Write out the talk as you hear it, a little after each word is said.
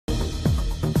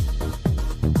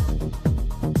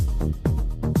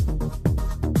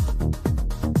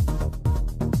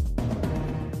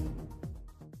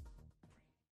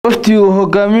wafdi uu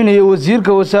hogaaminayo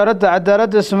wasiirka wasaaradda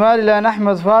cadaaladda somaliland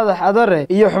axmed faarax cadare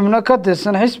iyo xubno ka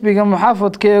tirsan xisbiga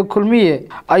muxaafadka ee kulmiye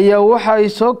ayaa waxa ay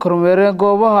soo kormeereen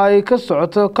goobaha ay ka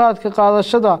socoto kaadhka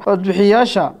qaadashada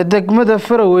codbixiyaasha degmada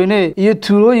faroweyn iyo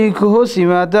tuulooyinka hoos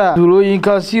yimaada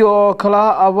tuulooyinkaasi oo kala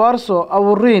ah abaarso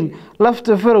aburiin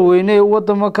lafta faroweyn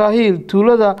wadama kaahiil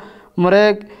tuulada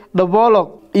mareeg dhabooloq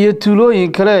iyo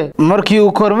tuulooyin kale markii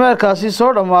uu kormeerkaasi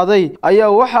soo dhamaaday ayaa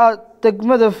waxa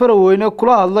degmada faroweyn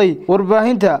kula hadlay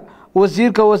warbaahinta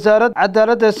wasiirka wasaaradda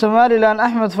cadaaladda somaliland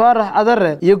axmed faarax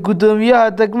cadare iyo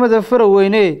gudoomiyaha degmada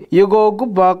faroweyn iyagoo ugu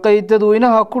baaqay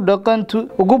dadweynaha ku dhaqan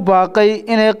ugu baaqay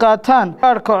inay qaataan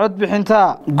kaadhka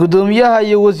codbixinta gudoomiyaha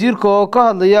iyo wasiirka oo ka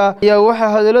hadlaya ayaa waxa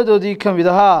hadaladoodii kamid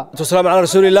ahaa salaamu calaykum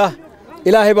rasuulillah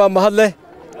ilaahay baa mahad leh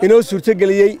inoo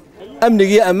suurtageliyay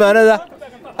amniga iyo ammaanada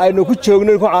aynu ku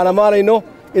joogno ku caalamaanayno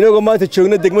inagoo maanta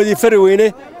joogno degmadii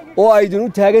faroweyn oo aydin u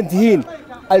taagan tihiin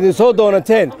aydin soo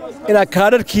doonateen inaad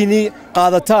kaadharkiinnii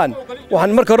qaadataan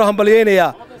waxaan marka hore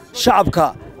hambalyaynayaa shacabka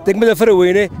degmada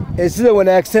faroweyn ee sida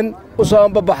wanaagsan u soo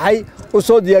ambabaxay u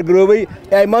soo diyaargaroobay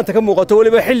ee ay maanta ka muuqato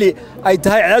weliba xilli ay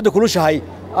tahay cadaadda kulushahay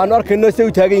aannu arkayno siday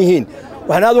u taagan yihiin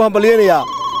waxaan aad u hambalyaynayaa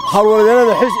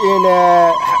hawlwadeennada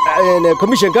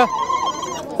komishanka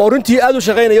oo runtii aad u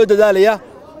shaqaynaya oo dadaalaya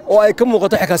oo ay ka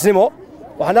muuqato xilkaasnimo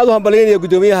waxaan aad u hambalyaynayaa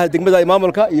gudoomiyaha degmada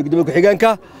maamulka iyo gudoomiye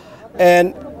ku-xigeenka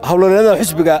hawlwadeennada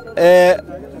xisbiga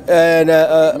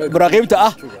maraaqiibta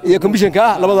ah iyo komishanka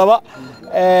ah labadaba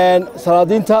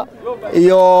salaadiinta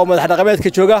iyo madax dhaqameedka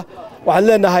jooga waxaan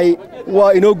leenahay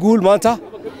waa inoo guul maanta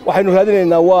waxaynu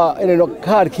raadinaynaa waa inaynu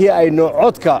kaadhkii aynu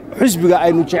codka xisbiga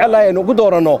aynu jecelnahay aynu ugu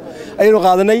dooranno ayaynu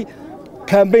qaadanay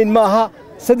kambayn ma aha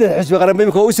saddex xisbi qaranba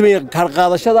oo u sameeyey kaadh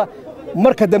qaadashada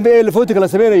marka dambe ee lafootiga la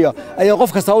sameeyo ayaa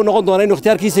qof kasta u noqon doona inuu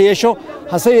ikhtiyaarkiisa yeesho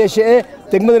hase yeeshee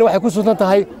degmadana waxay ku suntan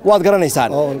tahay waad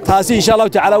garanaysaan taasi insha Allah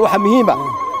taala waxa muhiim ah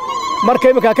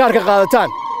markay imika kaadhka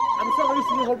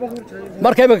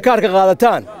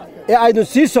qaadataan ee aydu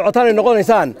sii socotaan ay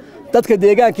noqonaysaan dadka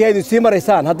deegaanka ay sii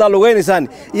maraysaan hadda lugeynaysaan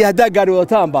iyo hadda gaari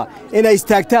wadataanba inay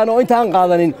istaagtaan oo inta aan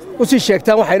qaadanin u sii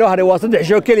sheegtaan waxa inoo haray waa saddex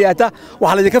shoo kaliya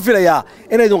waxa la idinka filayaa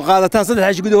inaydu qaadataan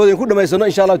saddex gudahooda ku dhameysano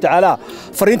insha Allah taala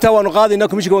fariinta waanu qaadinaa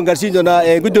komishiga waan gaarsiin doonaa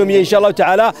gudoomiye insha Allah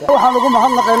taala waxaan ugu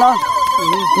mahadnaqaynaa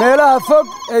meelaha fog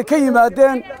ay ka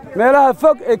yimaadeen meelaha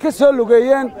fog ay ka soo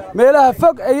lugeeyeen meelaha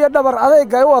fog ay dhabar adeeg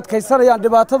ay u adkaysanayaan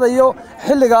dhibaatada iyo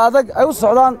xilliga adag ay u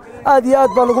socdaan aad iyo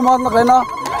aad baan ugu mahadnaqaynaa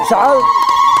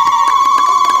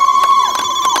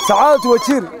saacad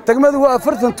wasiir degmadu waa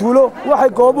 40 tuulo waxay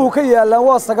goobuhu ka yaalaan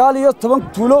waa 19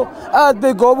 tuulo aad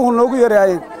bay goobuhu noogu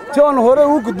yareeyeen tii hore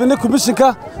ugu gudbinay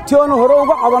komishinka tii hore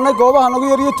ugu cabanay goobaha nagu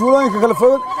yariyo tuulooyinka kala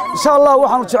fog insha Allah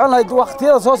waxaanu jecelnahay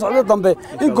waqtiyada soo socda dambe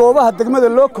in goobaha degmada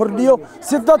loo kordhiyo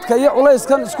si dadka iyo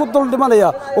culeyskan isku dul dhimanaya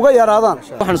uga yaraadaan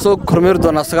waxaan soo kormeer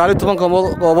doonaa 19 goobood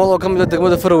oo kamid ah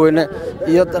degmada faroweyn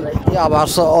iyo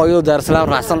abaarso oo iyo daarsalaam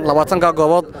raacsan 20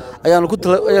 goobood ayaan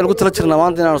ku tala jirnaa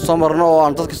maanta inaan soo marno oo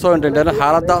aan dadka soo indheeyno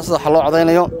xaaladda sida xal loo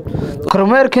cadeynayo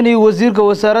kormeerkani wasiirka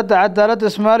wasaaradda cadaaladda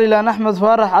somaliland axmed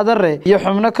faarax cadare iyo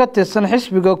xubno ka tirsan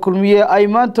xisbiga kulmiye ay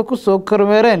maanta ku soo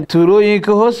kormeereen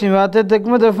tuulooyinka hoos yimaada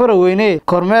degmada faroweyn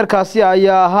kormeerkaasi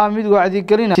ayaa ahaa mid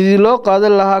wacdigelin sidii loo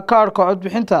qaadan lahaa kaadhka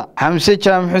codbixinta xamse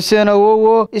jaam xuseen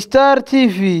awowo star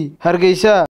TV hargeysa